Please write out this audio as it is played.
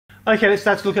Okay, let's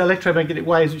start to look at electromagnetic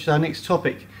waves, which is our next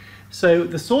topic. So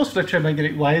the source of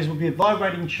electromagnetic waves will be a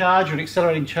vibrating charge or an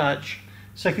accelerating charge.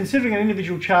 So considering an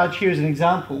individual charge here as an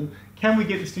example, can we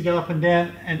get this to go up and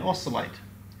down and oscillate?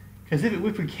 Because if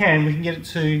we can get it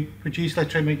to produce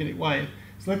electromagnetic wave.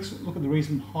 So let's look at the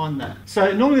reason behind that.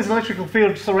 So normally there's an electrical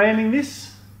field surrounding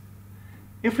this.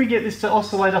 If we get this to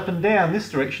oscillate up and down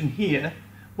this direction here,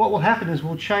 what will happen is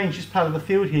we'll change this part of the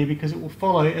field here because it will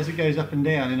follow as it goes up and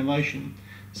down in a motion.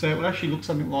 So it will actually look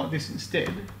something like this instead.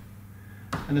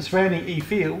 And the surrounding E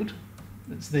field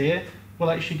that's there will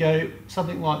actually go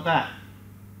something like that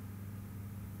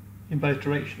in both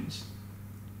directions.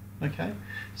 Okay,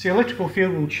 so the electrical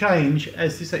field will change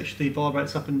as this actually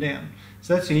vibrates up and down.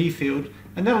 So that's the E field,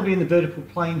 and that'll be in the vertical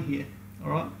plane here.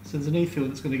 Alright, so there's an E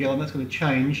field that's going to go, and that's going to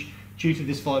change due to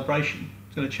this vibration.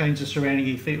 It's going to change the surrounding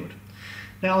E field.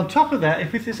 Now on top of that,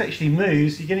 if this actually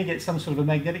moves, you're going to get some sort of a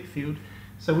magnetic field.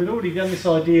 So we've already done this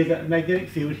idea that a magnetic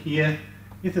field here,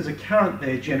 if there's a current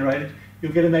there generated,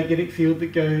 you'll get a magnetic field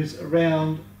that goes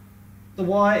around the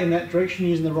wire in that direction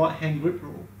using the right hand grip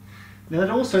rule. Now that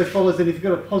also follows that if you've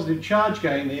got a positive charge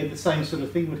going there, the same sort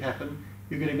of thing would happen.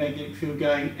 You'll get a magnetic field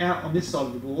going out on this side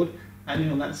of the board and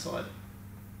in on that side.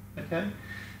 Okay.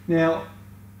 Now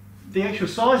the actual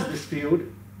size of this field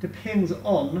depends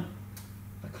on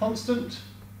a constant,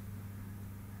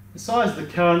 the size of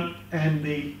the current and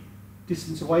the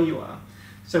distance away you are.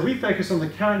 So we focus on the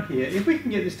current here. If we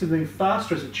can get this to move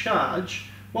faster as a charge,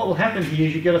 what will happen here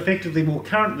is you get effectively more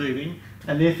current moving,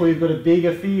 and therefore you've got a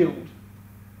bigger field.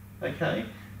 Okay,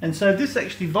 and so this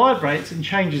actually vibrates and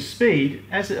changes speed.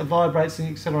 As it vibrates and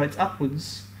accelerates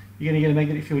upwards, you're going to get a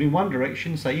magnetic field in one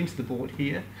direction, say into the board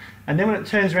here, and then when it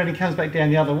turns around and comes back down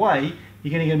the other way,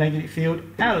 you're going to get a magnetic field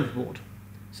out of the board.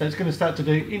 So it's going to start to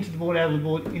do into the board, out of the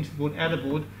board, into the board, out of the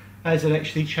board, as it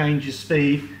actually changes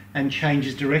speed and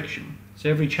changes direction. So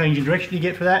every change in direction you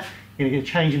get for that, you're going to get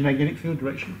a change in magnetic field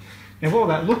direction. Now what will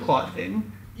that look like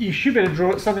then? You should be able to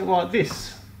draw it something like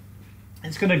this.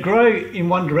 It's going to grow in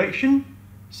one direction,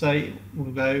 so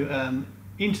we'll go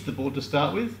into the board to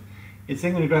start with. It's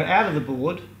then going to grow out of the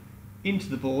board, into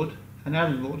the board, and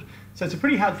out of the board. So it's a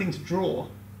pretty hard thing to draw,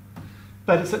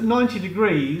 but it's at 90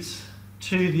 degrees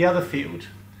to the other field.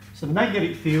 So the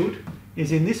magnetic field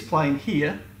is in this plane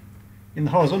here, in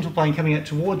the horizontal plane coming out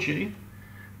towards you,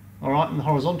 alright, in the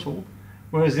horizontal,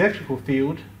 whereas the electrical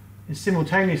field is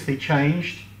simultaneously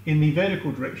changed in the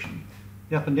vertical direction,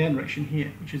 the up and down direction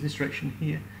here, which is this direction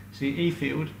here. So your E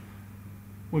field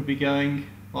would be going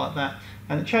like that,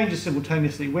 and it changes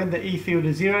simultaneously. When the E field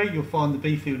is 0, you'll find the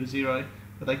B field is 0,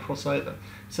 but they cross over.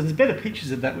 So there's better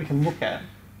pictures of that we can look at.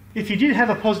 If you did have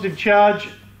a positive charge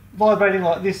vibrating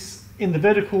like this in the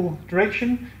vertical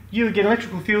direction, you would get an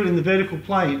electrical field in the vertical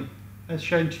plane, as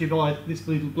shown to you by this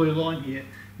little blue line here.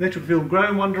 The electric field will grow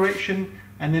in one direction,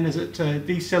 and then as it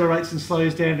decelerates and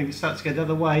slows down and it starts to go the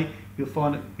other way, you'll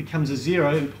find it becomes a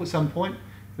 0 at some point.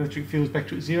 The electric field is back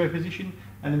to its 0 position,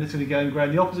 and then it's going to go and grow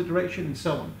in the opposite direction, and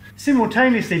so on.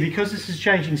 Simultaneously, because this is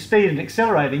changing speed and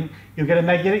accelerating, you'll get a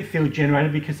magnetic field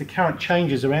generated because the current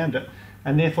changes around it,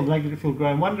 and therefore the magnetic field will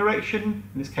grow in one direction,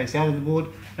 in this case out of the board,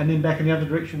 and then back in the other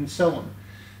direction, and so on.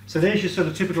 So there's your sort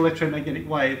of typical electromagnetic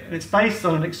wave, and it's based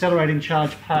on an accelerating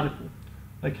charged particle,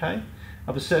 okay,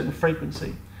 of a certain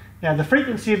frequency. Now the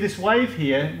frequency of this wave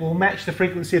here will match the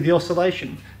frequency of the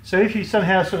oscillation. So if you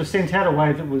somehow sort of sent out a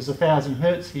wave that was 1000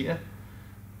 Hertz here,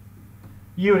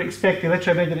 you would expect the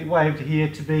electromagnetic wave here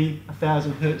to be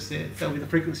 1000 Hertz there. That will be the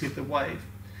frequency of the wave.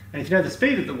 And if you know the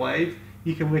speed of the wave,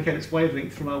 you can work out its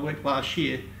wavelength from our work last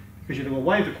year, because you know a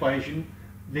wave equation,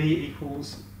 V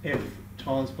equals F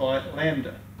times by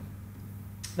lambda.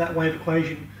 That wave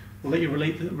equation will let you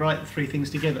relate the three things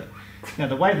together. Now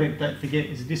the wavelength, don't forget,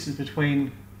 is the distance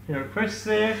between a pair of crests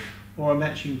there, or a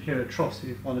matching pair of troughs, if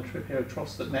you find a pair of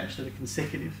troughs that match that are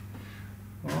consecutive.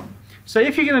 All right. So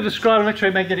if you're going to describe an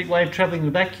electromagnetic wave travelling in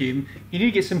a vacuum, you need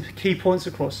to get some key points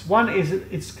across. One is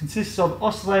it consists of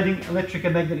oscillating electric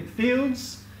and magnetic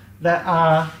fields that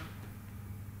are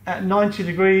at 90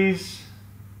 degrees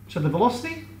to the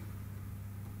velocity.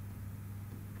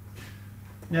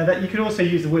 Now that you could also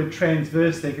use the word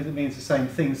transverse there because it means the same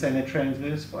thing, saying they're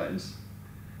transverse waves.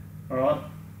 Alright.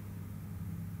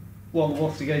 While the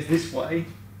velocity goes this way,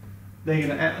 they're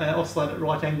going to oscillate at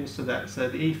right angles to that. So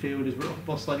the E field is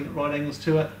oscillating at right angles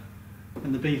to it,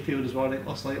 and the B field is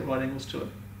oscillating at right angles to it.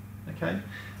 Okay.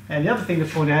 And the other thing to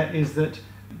point out is that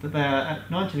they are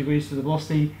at 90 degrees to the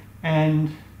velocity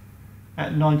and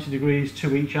at 90 degrees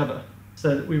to each other.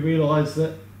 So that we realise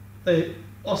that the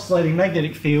oscillating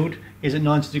magnetic field is at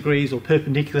 90 degrees or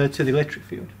perpendicular to the electric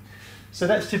field. So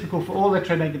that's typical for all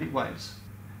electromagnetic waves.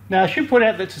 Now I should point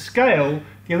out that to scale,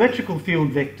 the electrical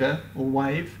field vector, or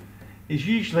wave, is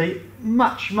usually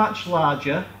much, much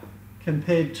larger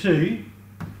compared to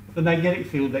the magnetic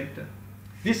field vector.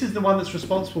 This is the one that's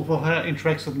responsible for how it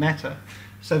interacts with matter.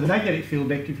 So the magnetic field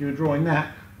vector, if you were drawing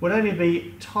that, would only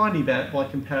be tiny by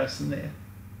comparison there.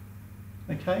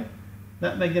 Okay?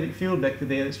 That magnetic field vector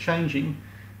there that's changing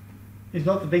is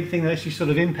not the big thing that actually sort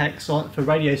of impacts on for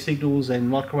radio signals and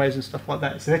microwaves and stuff like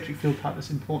that. It's the electric field part that's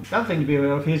important. The other thing to be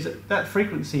aware of is that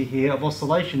frequency here of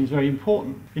oscillation is very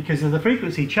important, because if the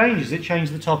frequency changes, it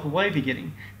changes the type of wave you're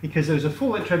getting, because there's a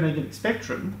full electromagnetic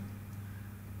spectrum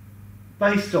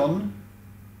based on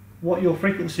what your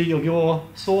frequency of your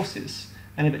source is.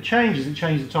 And if it changes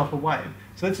the type of wave.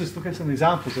 So let's just look at some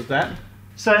examples of that.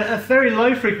 So at very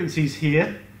low frequencies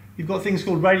here, you've got things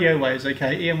called radio waves,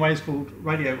 okay? EM waves called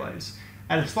radio waves.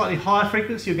 At a slightly higher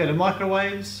frequency, you'll go to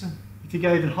microwaves. If you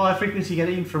go even higher frequency, you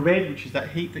get infrared, which is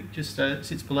that heat that just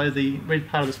sits below the red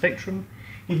part of the spectrum.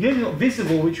 If you've got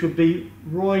visible, which would be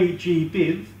Roy G.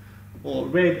 Biv, or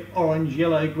red, orange,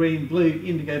 yellow, green, blue,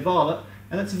 indigo, violet,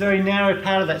 and that's a very narrow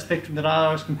part of that spectrum that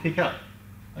our eyes can pick up,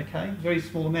 okay? Very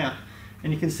small amount.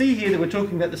 And you can see here that we're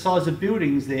talking about the size of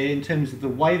buildings there in terms of the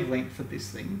wavelength of this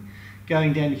thing,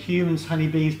 going down to humans,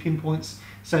 honeybees, pinpoints.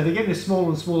 So they're getting smaller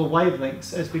and smaller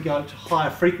wavelengths as we go up to higher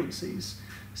frequencies.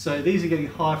 So these are getting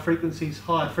higher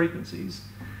frequencies,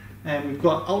 and we've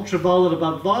got ultraviolet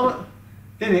above violet,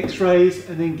 then X-rays,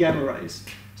 and then gamma rays.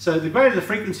 So the greater the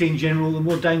frequency in general, the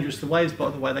more dangerous the waves, by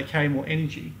the way. They carry more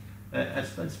energy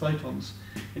as photons.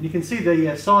 And you can see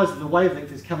the size of the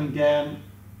wavelength is coming down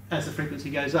as the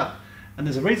frequency goes up. And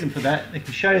there's a reason for that. They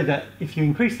can show you that if you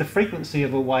increase the frequency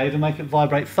of a wave and make it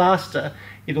vibrate faster,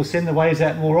 it'll send the waves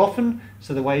out more often,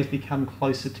 so the waves become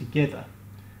closer together,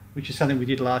 which is something we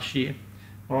did last year.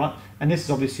 All right, and this is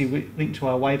obviously linked to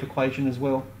our wave equation as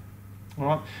well. All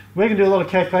right, we're going to do a lot of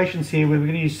calculations here where we're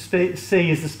going to use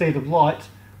c as the speed of light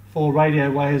for radio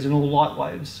waves and all light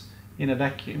waves in a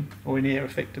vacuum or in air,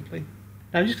 effectively.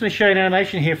 Now I'm just going to show you an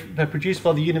animation here produced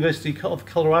by the University of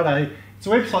Colorado. It's a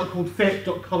website called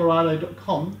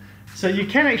fet.colorado.com. So you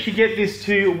can actually get this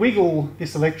to wiggle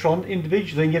this electron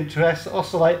individually and get it to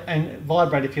oscillate and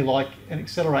vibrate, if you like, and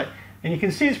accelerate. And you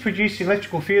can see it's producing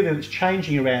electrical field there that's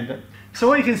changing around it. So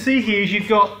what you can see here is you've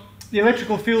got the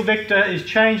electrical field vector is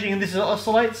changing, and this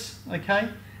oscillates, okay?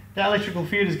 That electrical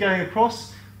field is going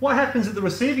across. What happens at the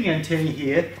receiving antenna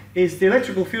here is the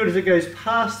electrical field, as it goes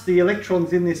past the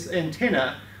electrons in this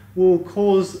antenna, will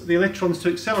cause the electrons to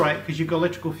accelerate, because you've got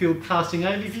electrical field passing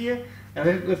over here, and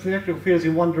if the electrical field is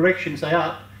in one direction, say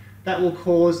up, that will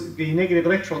cause the negative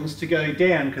electrons to go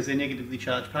down because they're negatively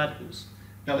charged particles.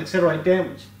 They'll accelerate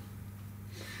downwards.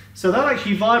 So they'll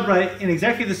actually vibrate in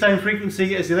exactly the same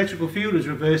frequency as the electrical field is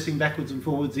reversing backwards and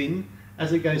forwards in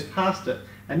as it goes past it.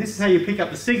 And this is how you pick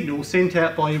up the signal sent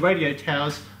out by your radio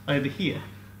towers over here.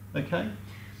 Okay?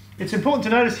 It's important to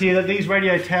notice here that these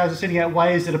radio towers are sending out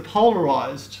waves that are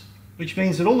polarised, which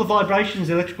means that all the vibrations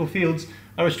in electrical fields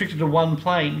are restricted to one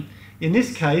plane. In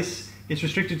this case, it's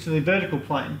restricted to the vertical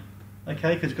plane,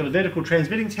 okay? Because you've got a vertical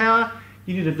transmitting tower,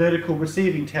 you need a vertical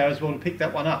receiving tower as well to pick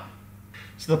that one up.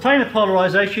 So the plane of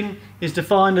polarisation is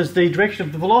defined as the direction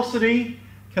of the velocity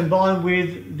combined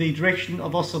with the direction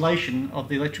of oscillation of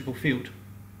the electrical field,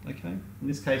 okay? In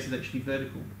this case, it's actually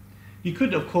vertical. You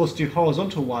could, of course, do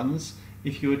horizontal ones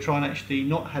if you were trying to actually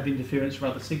not have interference from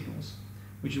other signals,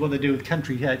 which is what they do with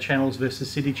country channels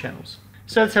versus city channels.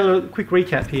 So let's have a quick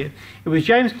recap here. It was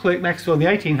James Clerk Maxwell in the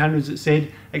 1800s that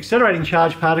said accelerating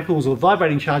charged particles or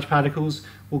vibrating charged particles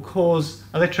will cause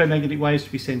electromagnetic waves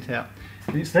to be sent out.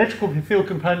 And it's the electrical field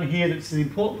component here that's the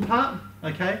important part,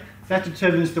 okay? That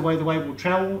determines the way the wave will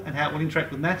travel and how it will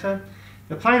interact with matter.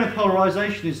 The plane of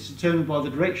polarisation is determined by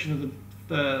the direction of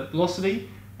the velocity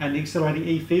and the accelerating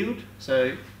E field.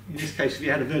 So in this case, if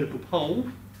you had a vertical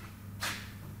pole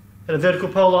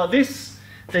like this,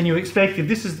 then you expect, if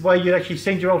this is the way you'd actually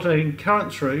send your alternating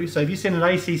current through, so if you send an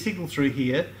AC signal through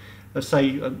here, let's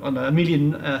say on a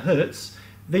million hertz,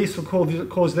 these will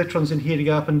cause electrons in here to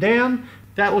go up and down.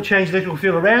 That will change the electrical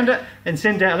field around it and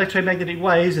send out electromagnetic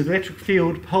waves of the electric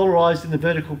field polarised in the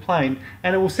vertical plane.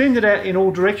 And it will send it out in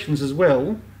all directions as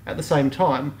well at the same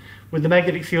time, with the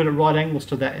magnetic field at right angles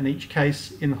to that in each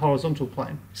case in the horizontal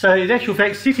plane. So in actual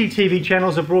fact, city TV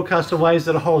channels are broadcast waves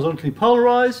that are horizontally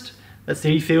polarised. That's the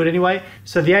E field anyway.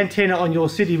 So the antenna on your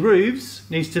city roofs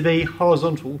needs to be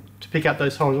horizontal to pick up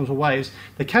those horizontal waves.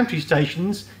 The country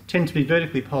stations tend to be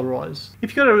vertically polarised. If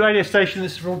you've got a radio station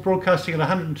that's broadcasting at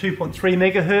 102.3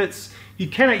 megahertz, you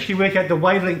can actually work out the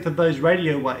wavelength of those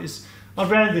radio waves.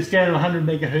 I've rounded this down to 100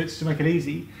 megahertz to make it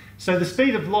easy. So the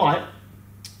speed of light,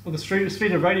 or the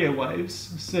speed of radio waves,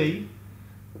 C,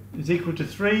 is equal to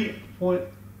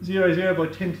 3.00 by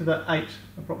 10 to the 8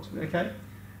 approximately, okay,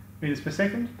 meters per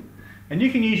second. And you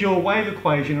can use your wave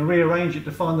equation and rearrange it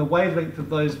to find the wavelength of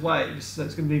those waves. So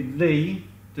it's going to be V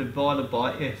divided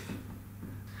by F.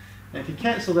 Now if you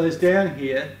cancel those down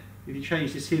here, if you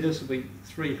change this here, this will be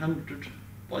 300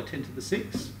 by 10 to the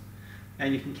 6.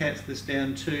 And you can cancel this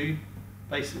down to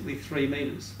basically 3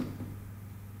 meters.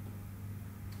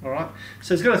 Alright,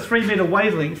 so it's got a 3 meter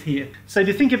wavelength here. So if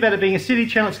you think about it being a city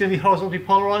channel, it's going to be horizontally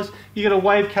polarised. You've got a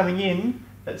wave coming in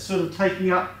that's sort of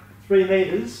taking up 3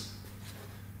 meters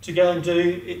to go and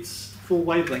do its full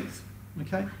wavelength.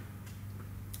 Okay?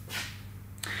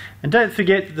 And don't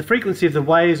forget that the frequency of the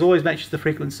waves always matches the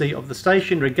frequency of the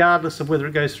station, regardless of whether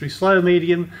it goes through slow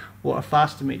medium or a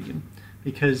faster medium,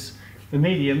 because the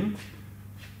medium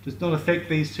does not affect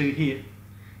these two here.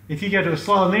 If you go to a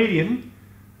slower medium,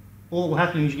 all that will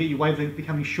happen is you get your wavelength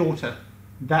becoming shorter.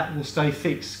 That will stay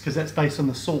fixed because that's based on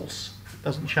the source. It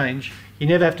doesn't change. You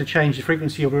never have to change the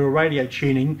frequency of your radio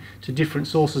tuning to different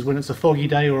sources when it's a foggy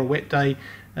day or a wet day,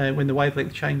 when the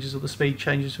wavelength changes or the speed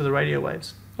changes for the radio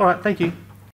waves. Alright, thank you.